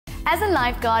As a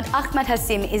lifeguard, Achmat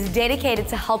Hassiem is dedicated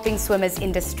to helping swimmers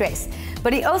in distress,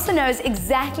 but he also knows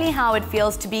exactly how it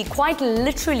feels to be quite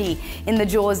literally in the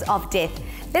jaws of death.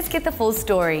 Let's get the full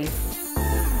story.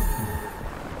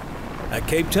 A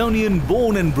Cape Townian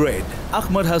born and bred,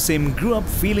 Achmat Hassiem grew up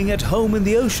feeling at home in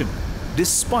the ocean,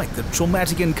 despite the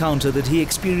traumatic encounter that he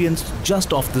experienced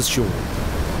just off the shore.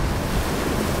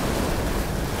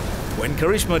 When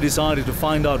Carishma decided to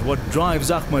find out what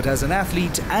drives Achmat as an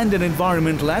athlete and an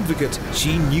environmental advocate,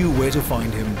 she knew where to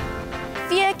find him.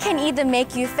 Fear can either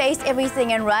make you face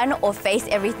everything and run or face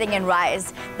everything and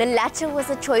rise. The latter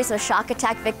was a choice of shark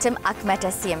attack victim Achmat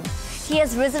Hassiem. He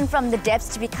has risen from the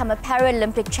depths to become a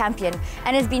Paralympic champion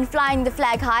and has been flying the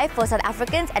flag high for South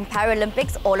Africans and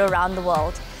Paralympics all around the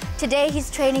world. Today he's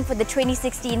training for the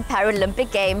 2016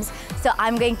 Paralympic Games, so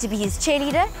I'm going to be his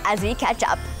cheerleader as we catch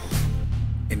up.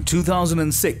 In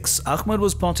 2006, Achmat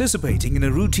was participating in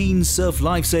a routine surf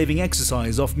life-saving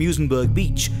exercise off Muizenberg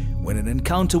Beach when an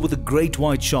encounter with a great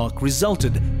white shark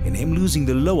resulted in him losing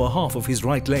the lower half of his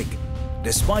right leg.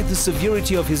 Despite the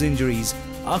severity of his injuries,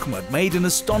 Achmat made an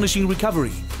astonishing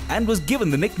recovery and was given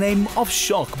the nickname of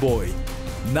Shark Boy.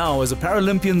 Now, as a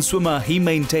Paralympian swimmer, he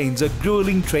maintains a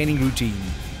grueling training routine.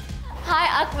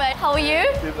 Hi Achmat, how are you?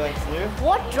 Good, thanks. You?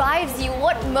 What drives you,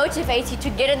 what motivates you to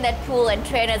get in that pool and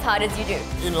train as hard as you do?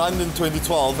 In London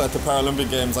 2012 at the Paralympic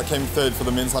Games, I came third for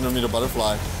the men's 100-meter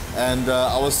butterfly, and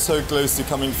I was so close to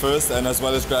coming first and as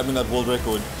well as grabbing that world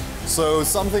record. So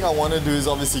something I want to do is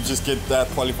obviously just get that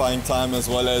qualifying time as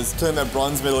well as turn that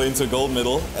bronze medal into a gold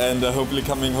medal and hopefully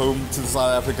coming home to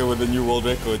South Africa with a new world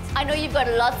record. I know you've got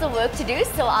lots of work to do,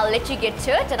 so I'll let you get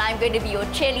to it and I'm going to be your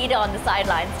cheerleader on the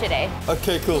sidelines today.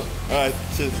 Okay, cool. All right,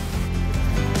 cheers.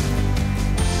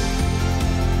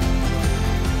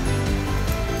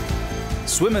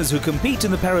 Swimmers who compete in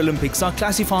the Paralympics are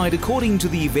classified according to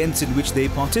the events in which they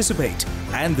participate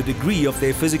and the degree of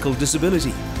their physical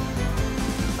disability.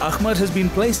 Achmat has been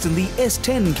placed in the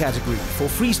S10 category for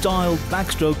freestyle,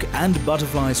 backstroke and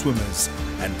butterfly swimmers,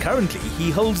 and currently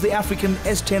he holds the African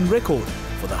S10 record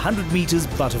for the 100 meters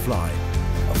butterfly.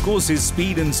 Of course, his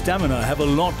speed and stamina have a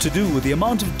lot to do with the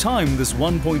amount of time this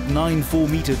 1.94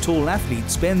 meter tall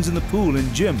athlete spends in the pool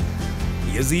and gym.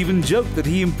 He has even joked that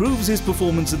he improves his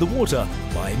performance in the water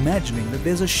by imagining that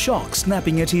there's a shark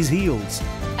snapping at his heels.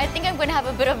 I think I'm going to have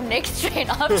a bit of neck strain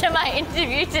after my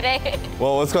interview today.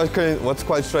 Well, what's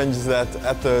quite strange is that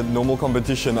at the normal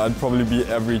competition, I'd probably be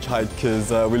average height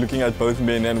because we're looking at both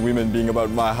men and women being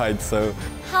about my height. So,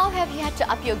 how have you had to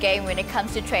up your game when it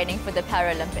comes to training for the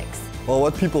Paralympics? Well,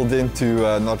 what people tend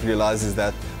to not realize is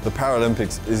that the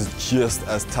Paralympics is just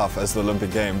as tough as the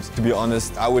Olympic Games. To be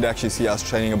honest, I would actually see us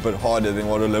training a bit harder than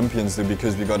what Olympians do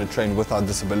because we got to train with our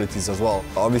disabilities as well.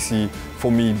 Obviously,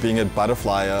 for me being a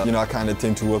butterfly, I kind of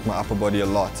tend to work my upper body a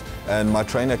lot. And my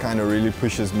trainer kind of really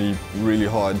pushes me really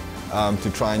hard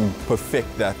to try and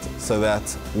perfect that so that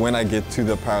when I get to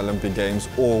the Paralympic Games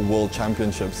or World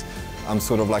Championships, I'm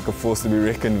sort of like a force to be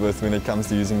reckoned with when it comes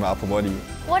to using my upper body.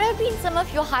 What have been some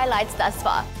of your highlights thus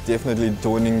far? Definitely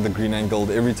donning the green and gold.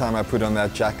 Every time I put on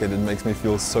that jacket, it makes me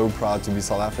feel so proud to be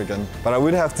South African. But I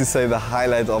would have to say the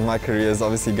highlight of my career is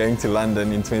obviously going to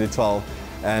London in 2012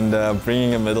 and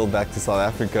bringing a medal back to South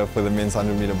Africa for the men's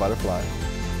 100-meter butterfly.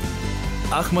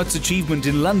 Achmat's achievement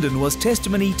in London was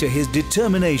testimony to his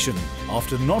determination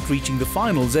after not reaching the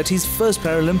finals at his first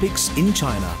Paralympics in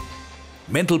China.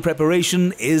 Mental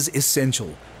preparation is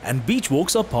essential, and beach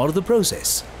walks are part of the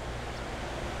process.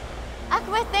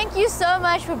 Achmat, thank you so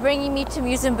much for bringing me to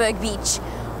Muizenberg Beach.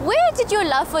 Where did your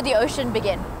love for the ocean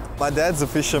begin? My dad's a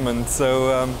fisherman,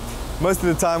 so most of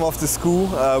the time after school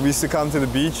we used to come to the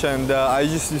beach and I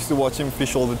just used to watch him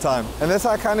fish all the time. And that's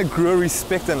how I kind of grew a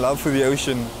respect and love for the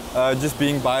ocean, just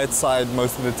being by its side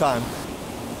most of the time.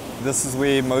 This is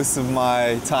where most of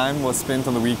my time was spent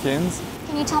on the weekends.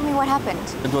 Can you tell me what happened?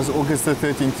 It was August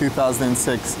 13,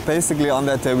 2006. Basically on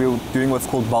that day we were doing what's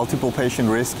called multiple patient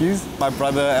rescues. My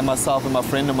brother and myself and my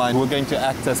friend of mine were going to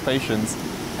act as patients.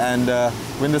 And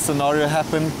when the scenario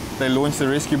happened, they launched the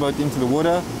rescue boat into the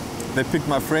water. They picked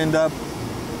my friend up.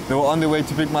 They were on their way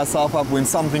to pick myself up when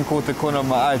something caught the corner of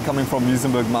my eye coming from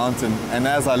Muizenberg Mountain. And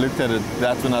as I looked at it,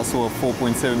 that's when I saw a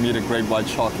 4.7 meter great white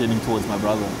shark heading towards my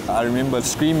brother. I remember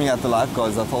screaming at the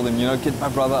lifeguards. I told them, get my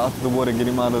brother out of the water, get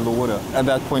him out of the water. At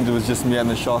that point, it was just me and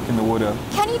the shark in the water.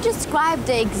 Can you describe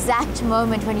the exact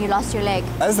moment when you lost your leg?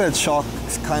 As that shark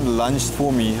kind of lunged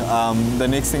for me, the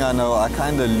next thing I know, I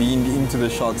kind of leaned into the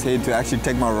shark's head to actually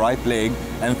take my right leg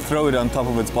and throw it on top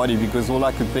of its body because all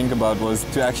I could think about was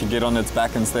to actually get on its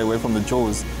back and stay away from the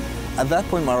jaws. At that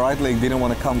point, my right leg didn't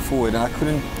want to come forward and I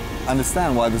couldn't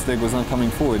understand why this leg was not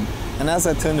coming forward. And as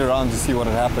I turned around to see what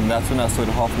had happened, that's when I saw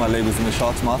that half my leg was in the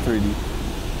shark's mouth already.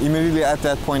 Immediately at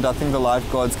that point, I think the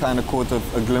lifeguards kind of caught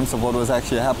a glimpse of what was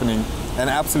actually happening, and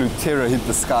absolute terror hit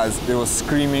the skies. There was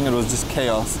screaming, it was just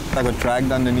chaos. I got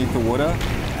dragged underneath the water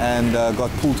and got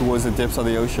pulled towards the depths of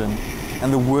the ocean.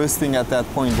 And the worst thing at that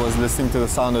point was listening to the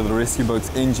sound of the rescue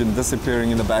boat's engine disappearing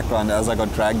in the background as I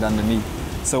got dragged underneath.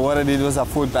 So what I did was I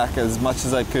fought back as much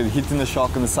as I could, hitting the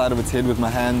shark on the side of its head with my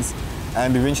hands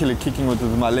and eventually kicking it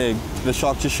with my leg. The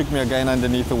shark just shook me again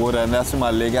underneath the water, and that's when my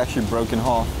leg actually broke in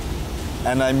half.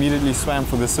 And I immediately swam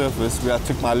for the surface, where I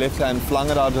took my left hand, flung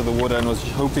it out of the water, and was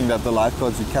just hoping that the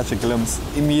lifeguards would catch a glimpse.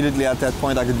 Immediately at that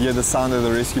point, I could hear the sound of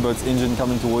the rescue boat's engine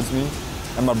coming towards me,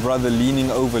 and my brother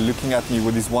leaning over, looking at me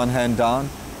with his one hand down,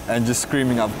 and just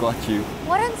screaming, "I've got you."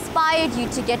 What inspired you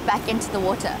to get back into the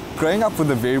water? Growing up with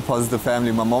a very positive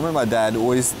family, my mom and my dad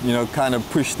always, kind of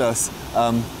pushed us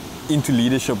into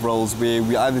leadership roles where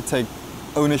we either take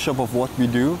ownership of what we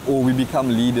do or we become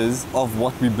leaders of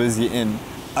what we're busy in.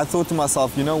 I thought to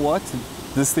myself, you know what,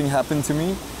 this thing happened to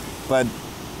me, but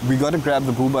we got to grab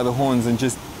the bull by the horns and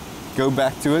just go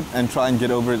back to it and try and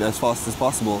get over it as fast as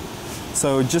possible.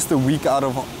 So just a week out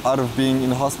of being in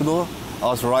the hospital, I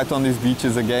was right on these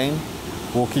beaches again,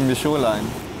 walking the shoreline.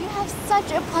 You have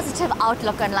such a positive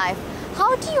outlook on life.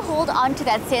 How do you hold on to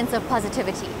that sense of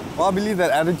positivity? Well, I believe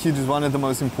that attitude is one of the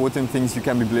most important things you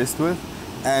can be blessed with.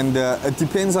 And it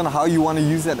depends on how you want to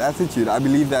use that attitude. I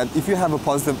believe that if you have a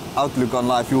positive outlook on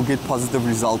life, you'll get positive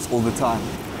results all the time.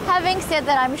 Having said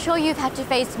that, I'm sure you've had to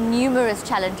face numerous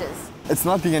challenges. It's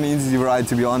not been an easy ride,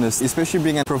 to be honest, especially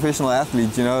being a professional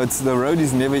athlete. The road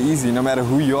is never easy, no matter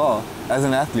who you are as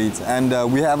an athlete. And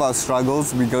we have our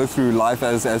struggles. We go through life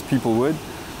as people would.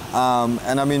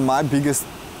 And I mean, my biggest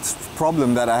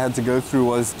problem that I had to go through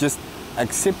was just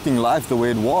accepting life the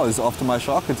way it was after my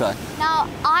shark attack. Now,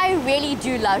 I really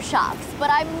do love sharks, but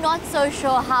I'm not so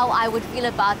sure how I would feel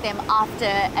about them after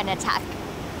an attack.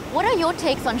 What are your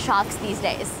takes on sharks these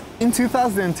days? In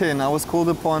 2010, I was called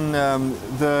upon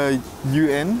the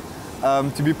UN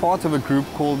to be part of a group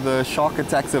called the Shark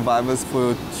Attack Survivors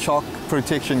for Shark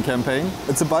Protection Campaign.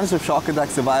 It's a bunch of shark attack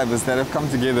survivors that have come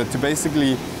together to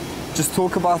basically just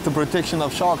talk about the protection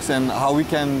of sharks and how we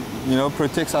can,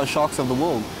 protect our sharks of the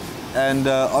world. And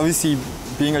obviously,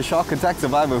 being a shark attack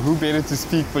survivor, who better to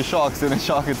speak for sharks than a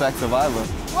shark attack survivor?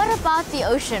 What about the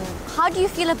ocean? How do you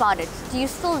feel about it? Do you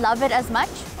still love it as much?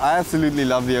 I absolutely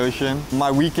love the ocean. My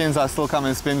weekends I still come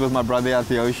and spend with my brother at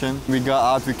the ocean. We go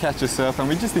out, we catch a surf, and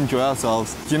we just enjoy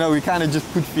ourselves. We kind of just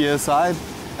put fear aside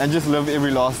and just live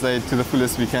every last day to the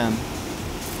fullest we can.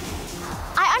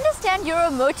 I understand you're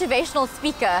a motivational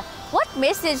speaker. What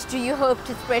message do you hope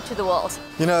to spread to the world?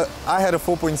 I had a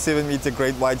 4.7 meter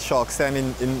great white shark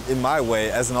standing in my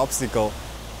way as an obstacle.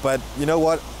 But you know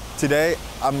what? Today,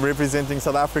 I'm representing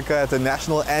South Africa at the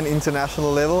national and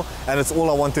international level, and it's all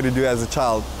I wanted to do as a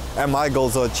child, and my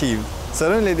goals are achieved. So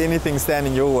don't let anything stand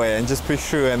in your way and just push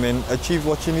through and then achieve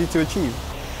what you need to achieve.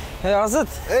 Hey, how's it?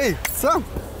 Hey, what's up?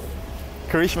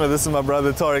 Carishma, this is my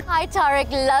brother Tarek. Hi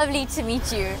Tarek, lovely to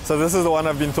meet you. So this is the one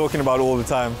I've been talking about all the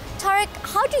time. Tarek,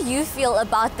 how do you feel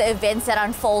about the events that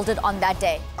unfolded on that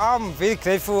day? I'm very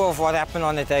grateful of what happened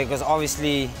on that day because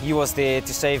obviously he was there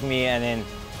to save me and then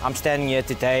I'm standing here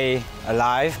today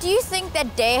alive. Do you think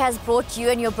that day has brought you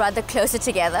and your brother closer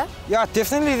together? Yeah,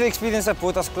 definitely the experience that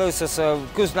brought us closer. So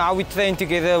because now we train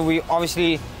together,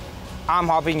 I'm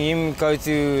helping him go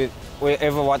to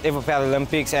whatever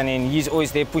Paralympics, and then he's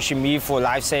always there pushing me for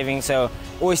life-saving. So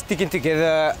always sticking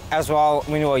together as well.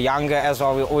 When we were younger as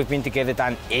well, we've always been together,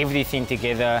 done everything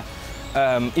together,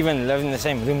 even lived in the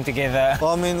same room together.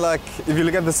 Well, I mean, if you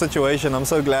look at the situation, I'm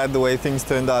so glad the way things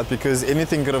turned out because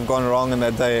anything could have gone wrong on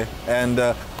that day. And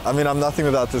I mean, I'm nothing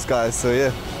without this guy, so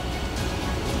yeah.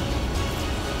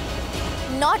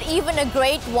 Not even a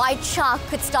great white shark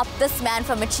could stop this man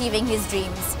from achieving his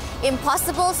dreams.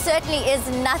 Impossible certainly is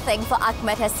nothing for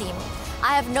Achmat Hassiem.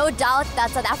 I have no doubt that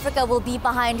South Africa will be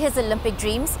behind his Olympic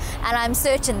dreams, and I'm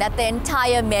certain that the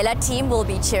entire Mela team will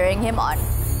be cheering him on.